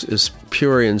stuff is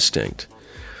pure instinct.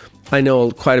 I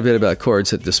know quite a bit about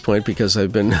chords at this point because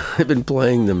I've been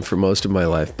playing them for most of my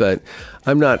life, but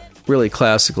I'm not really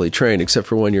classically trained except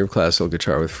for 1 year of classical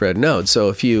guitar with Fred Node. So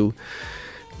if you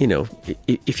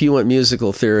want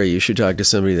musical theory, you should talk to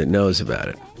somebody that knows about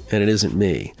it, and it isn't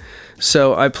me.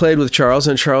 So I played with Charles,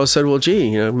 and Charles said, well,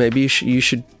 gee, maybe you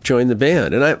should join the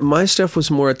band. And my stuff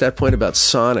was more at that point about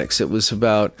sonics. It was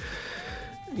about,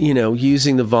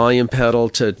 using the volume pedal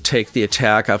to take the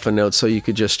attack off a note so you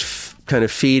could just kind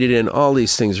of feed it in. All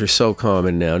these things are so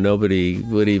common now. Nobody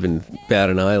would even bat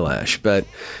an eyelash. And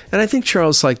I think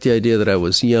Charles liked the idea that I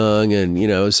was young and,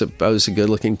 I was a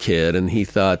good-looking kid, and he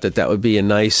thought that would be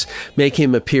make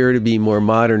him appear to be more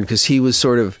modern, because he was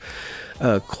sort of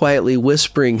quietly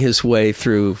whispering his way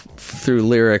through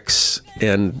lyrics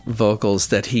and vocals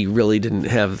that he really didn't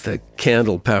have the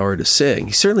candle power to sing.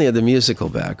 He certainly had the musical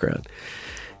background.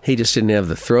 He just didn't have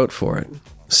the throat for it.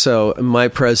 So my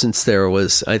presence there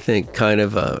was, I think, kind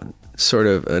of a sort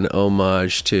of an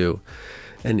homage to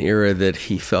an era that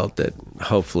he felt that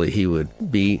hopefully he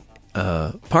would be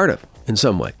part of in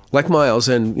some way. Like Miles,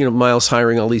 and Miles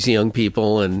hiring all these young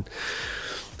people, and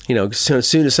so as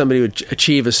soon as somebody would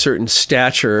achieve a certain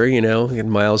stature,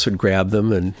 and Miles would grab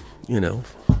them and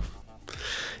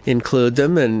include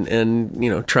them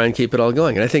and try and keep it all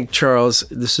going. And I think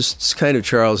this is kind of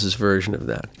Charles's version of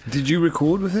that. Did you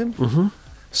record with him? Mm-hmm.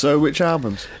 So which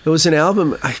albums? It was an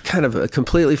album, kind of a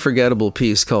completely forgettable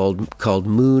piece called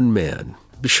Moon Man.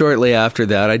 Shortly after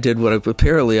that, I did what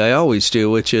apparently I always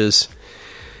do, which is,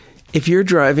 if you're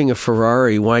driving a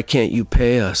Ferrari, why can't you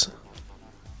pay us?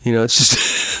 It's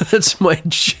just, that's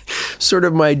sort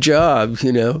of my job,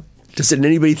 Doesn't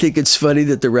anybody think it's funny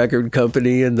that the record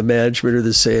company and the management are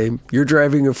the same? You're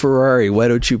driving a Ferrari, why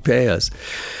don't you pay us?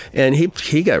 And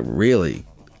he got really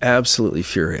absolutely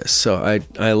furious. So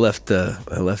I left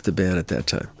the band at that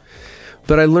time.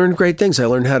 But I learned great things. I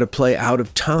learned how to play out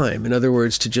of time. In other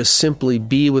words, to just simply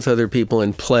be with other people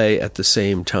and play at the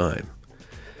same time,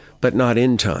 but not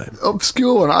in time.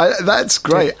 Obscure one. That's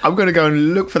great. I'm going to go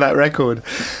and look for that record.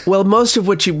 Well, most of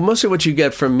what you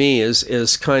get from me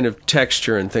is kind of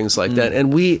texture and things like that.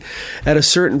 And at a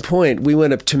certain point, we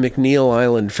went up to McNeil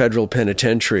Island Federal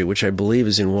Penitentiary, which I believe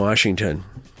is in Washington.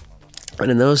 And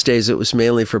in those days, it was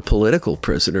mainly for political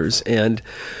prisoners and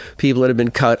people that had been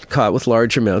caught with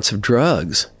large amounts of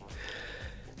drugs.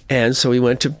 And so we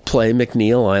went to play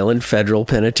McNeil Island Federal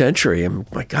Penitentiary. And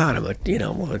my God, I'm a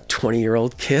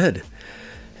 20-year-old kid.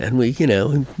 And we,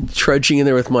 trudging in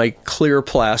there with my clear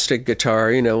plastic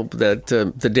guitar,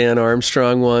 the Dan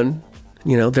Armstrong one.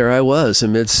 There I was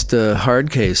amidst the hard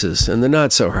cases and the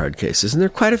not so hard cases. And there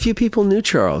quite a few people knew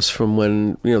Charles from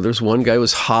when, there's one guy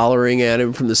was hollering at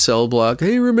him from the cell block,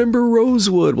 hey, remember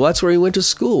Rosewood? Well, that's where he went to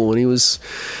school when he was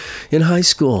in high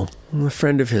school. A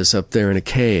friend of his up there in a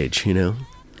cage,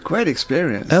 Great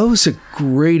experience. That was a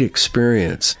great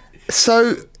experience.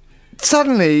 So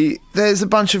suddenly there's a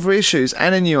bunch of reissues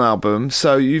and a new album.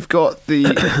 So you've got the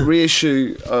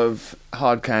reissue of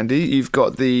Hard Candy. You've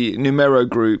got the Numero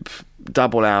Group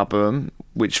double album,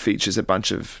 which features a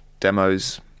bunch of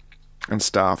demos and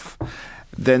stuff.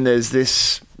 Then there's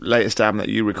this latest album that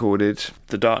you recorded,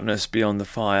 The Darkness Beyond the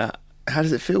Fire. How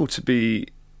does it feel to be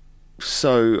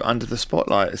so under the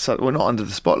spotlight? Well, not under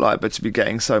the spotlight, but to be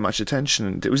getting so much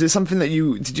attention. Was it something that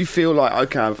did you feel like,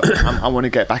 okay, I want to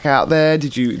get back out there?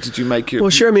 Did you make your... Well,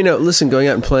 sure. I mean, listen, going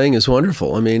out and playing is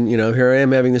wonderful. I mean, here I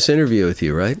am having this interview with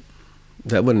you, right?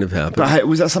 That wouldn't have happened. But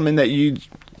was that something that you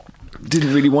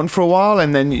didn't really want for a while,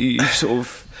 and then you sort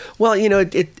of... Well,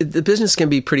 the business can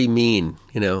be pretty mean,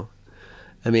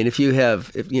 I mean,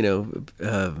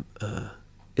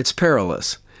 it's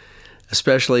perilous,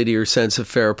 especially to your sense of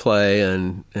fair play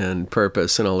and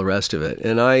purpose and all the rest of it.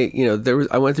 And I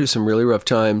went through some really rough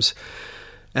times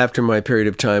after my period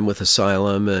of time with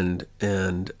Asylum and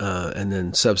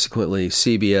then subsequently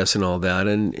CBS and all that,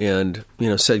 and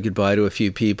said goodbye to a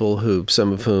few people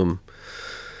some of whom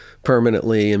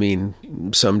permanently. I mean,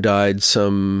 some died,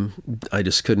 some I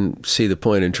just couldn't see the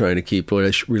point in trying to keep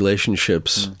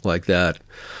relationships like that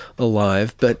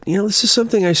alive. But, this is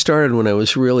something I started when I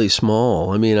was really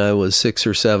small. I mean, I was 6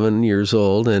 or 7 years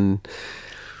old, and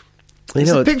You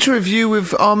It's know, a picture of you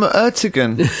with Armut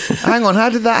Ertegun. Hang on, how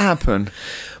did that happen?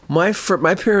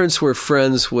 my parents were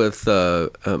friends with.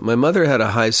 My mother had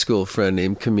a high school friend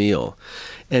named Camille,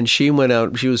 and she went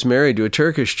out. She was married to a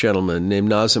Turkish gentleman named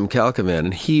Nazım Kalkavan,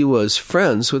 and he was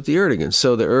friends with the Ertegans.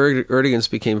 So the Ertegans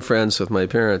became friends with my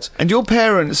parents. And your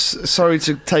parents, sorry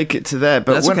to take it to there,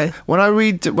 but That's okay. when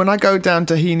I go down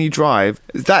to Heaney Drive,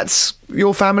 that's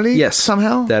your family? Yes,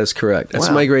 somehow? that is correct. That's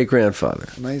Wow. my great grandfather.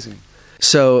 Amazing.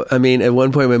 So, I mean, at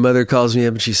one point, my mother calls me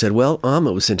up and she said, well,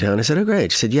 Ahmet was in town. I said, oh,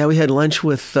 great. She said, yeah, we had lunch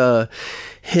with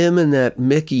him and that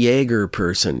Mick Jagger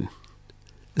person.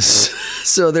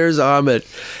 So there's Ahmet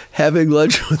having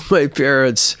lunch with my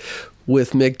parents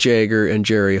with Mick Jagger and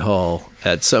Jerry Hall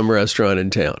at some restaurant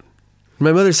in town.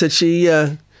 My mother said she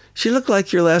looked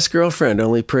like your last girlfriend,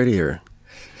 only prettier.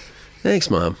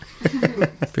 Thanks, Mom.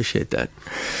 Appreciate that.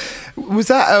 Was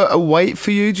that a weight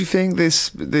for you, do you think,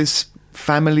 this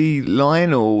family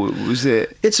line, or was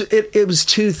it? It was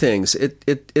two things.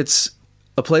 It's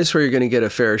a place where you're going to get a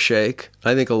fair shake.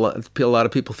 I think a lot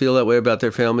of people feel that way about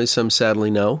their families. Some sadly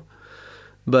no.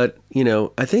 But, you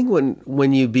know, I think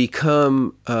when you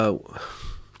become...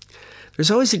 there's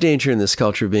always a danger in this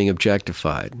culture of being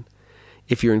objectified.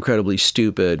 If you're incredibly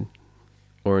stupid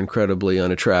or incredibly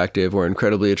unattractive or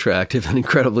incredibly attractive and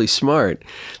incredibly smart,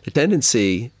 the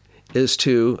tendency is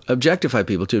to objectify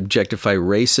people, to objectify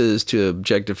races, to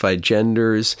objectify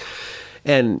genders.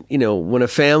 And, you know, when a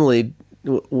family,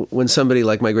 when somebody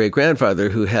like my great-grandfather,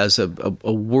 who has a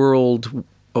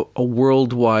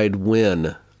worldwide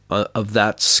win of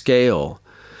that scale,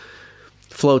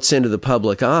 floats into the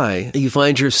public eye, you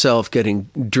find yourself getting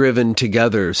driven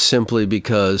together simply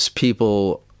because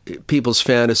people's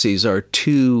fantasies are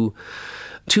too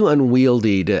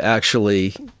unwieldy to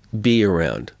actually be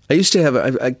around. I used to have,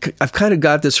 I've kind of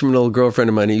got this from an old girlfriend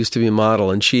of mine who used to be a model,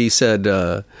 and she said,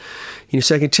 so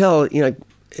I can tell, you know,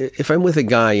 if I'm with a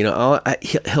guy, you know,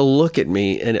 he'll look at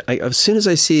me, and as soon as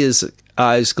I see his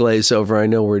eyes glaze over, I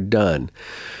know we're done,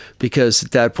 because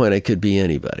at that point I could be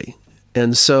anybody.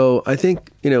 And so I think,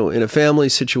 you know, in a family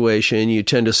situation, you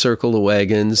tend to circle the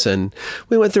wagons, and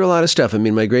we went through a lot of stuff. I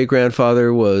mean, my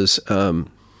great-grandfather was...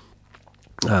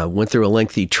 went through a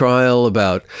lengthy trial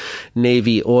about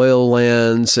Navy oil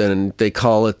lands, and they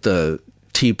call it the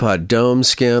Teapot Dome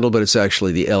scandal, but it's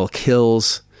actually the Elk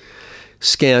Hills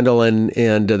scandal.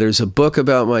 And there's a book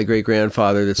about my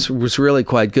great-grandfather that was really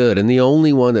quite good, and the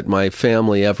only one that my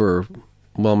family ever,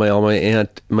 well, my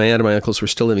aunt and my uncles were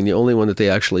still living, the only one that they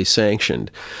actually sanctioned.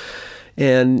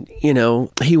 And, you know,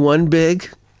 he won big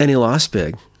and he lost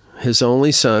big. His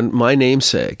only son, my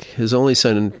namesake, his only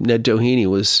son, Ned Doheny,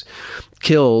 was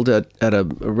killed at a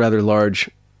rather large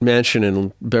mansion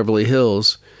in Beverly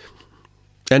Hills,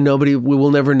 and we will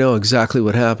never know exactly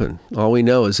what happened. All we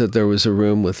know is that there was a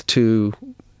room with two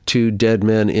dead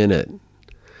men in it,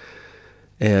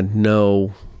 and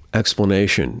no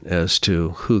explanation as to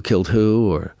who killed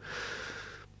who, or,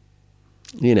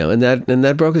 you know, and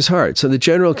that broke his heart. So the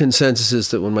general consensus is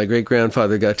that when my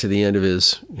great-grandfather got to the end of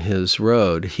his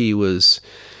road, he was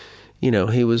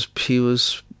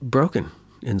broken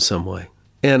in some way.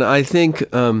 And I think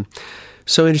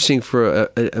so interesting for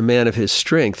a man of his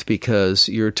strength, because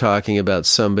you're talking about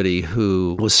somebody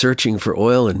who was searching for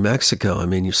oil in Mexico. I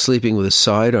mean, you're sleeping with a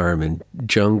sidearm in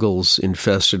jungles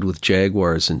infested with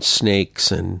jaguars and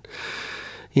snakes. And,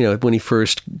 you know, when he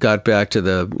first got back to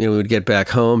would get back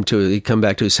home he'd come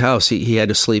back to his house, he had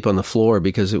to sleep on the floor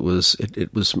because it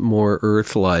was more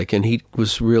earth-like. And he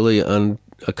was really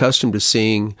unaccustomed to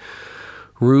seeing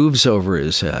roofs over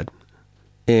his head.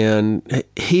 And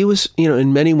he was, you know,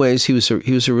 in many ways, he was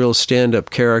a real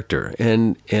stand-up character,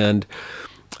 and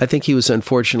I think he was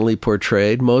unfortunately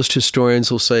portrayed. Most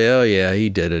historians will say, "Oh yeah, he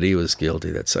did it. He was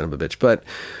guilty. That son of a bitch." But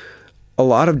a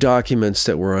lot of documents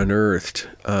that were unearthed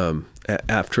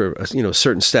after a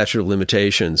certain statute of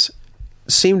limitations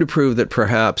seem to prove that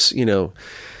perhaps, you know,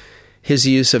 his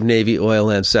use of Navy oil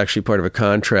lands is actually part of a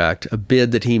contract, a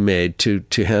bid that he made to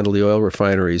handle the oil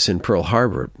refineries in Pearl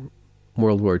Harbor,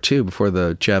 World War II, before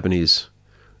the Japanese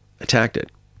attacked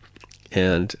it.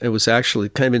 And it was actually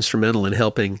kind of instrumental in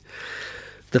helping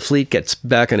the fleet get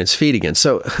back on its feet again.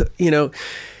 So, you know,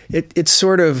 it's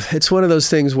one of those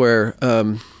things where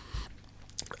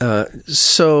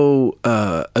so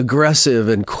aggressive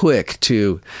and quick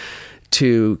to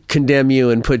condemn you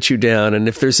and put you down. And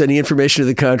if there's any information to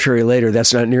the contrary later,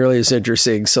 that's not nearly as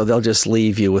interesting. So they'll just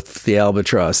leave you with the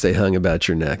albatross they hung about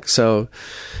your neck. So,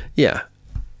 yeah.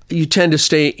 You tend to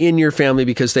stay in your family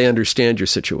because they understand your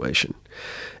situation.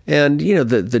 And, you know,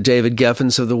 the David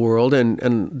Geffens of the world,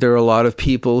 and there are a lot of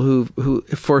people who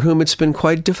for whom it's been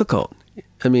quite difficult.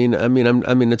 I mean,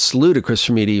 it's ludicrous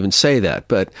for me to even say that,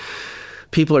 but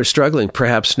people are struggling.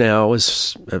 Perhaps now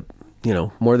is,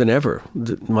 more than ever.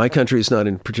 My country is not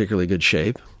in particularly good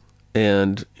shape,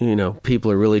 and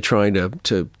people are really trying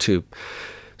to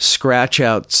scratch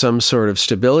out some sort of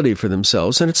stability for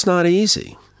themselves, and it's not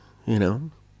easy,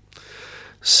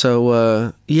 So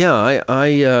I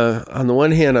on the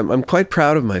one hand, I'm quite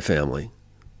proud of my family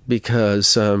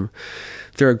because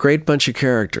they're a great bunch of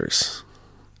characters.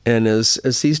 And as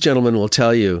these gentlemen will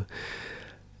tell you,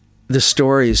 the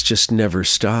stories just never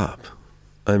stop.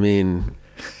 I mean,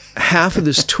 half of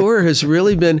this tour has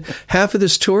really been half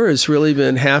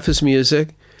his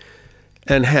music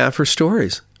and half her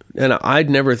stories. And I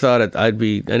never thought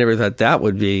that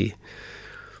would be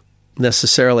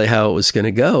necessarily how it was going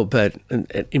to go. But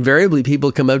invariably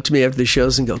people come up to me after the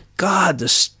shows and go, God, the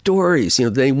stories,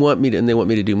 they want me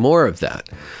to do more of that.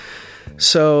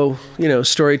 So,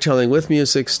 storytelling with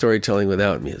music, storytelling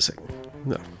without music.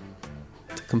 No,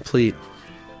 it's a complete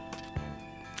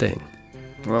thing.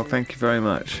 Well, thank you very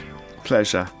much.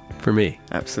 Pleasure. For me.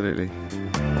 Absolutely.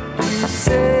 You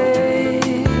say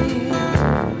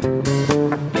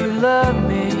you love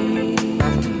me,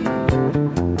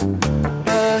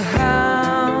 but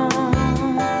how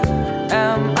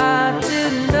am I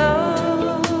to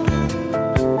know?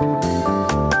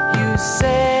 You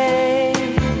say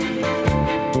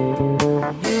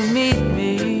you meet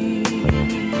me,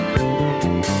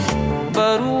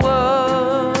 but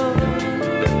what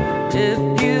if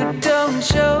you don't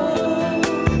show?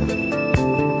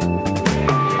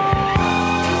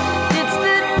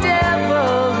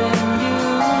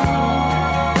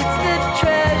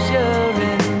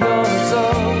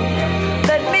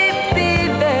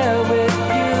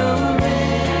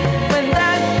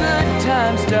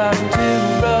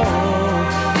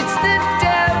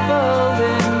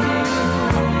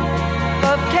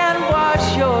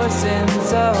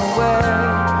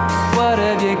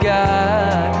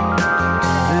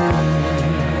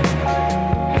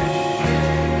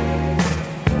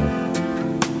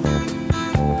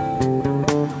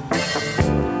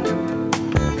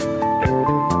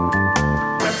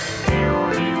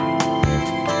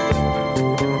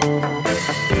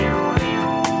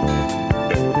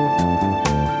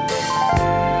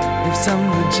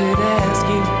 Someone should ask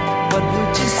you, what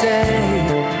would you say?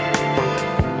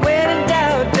 When in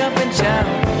doubt, jump and shout,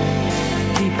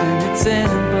 keeping it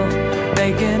simple.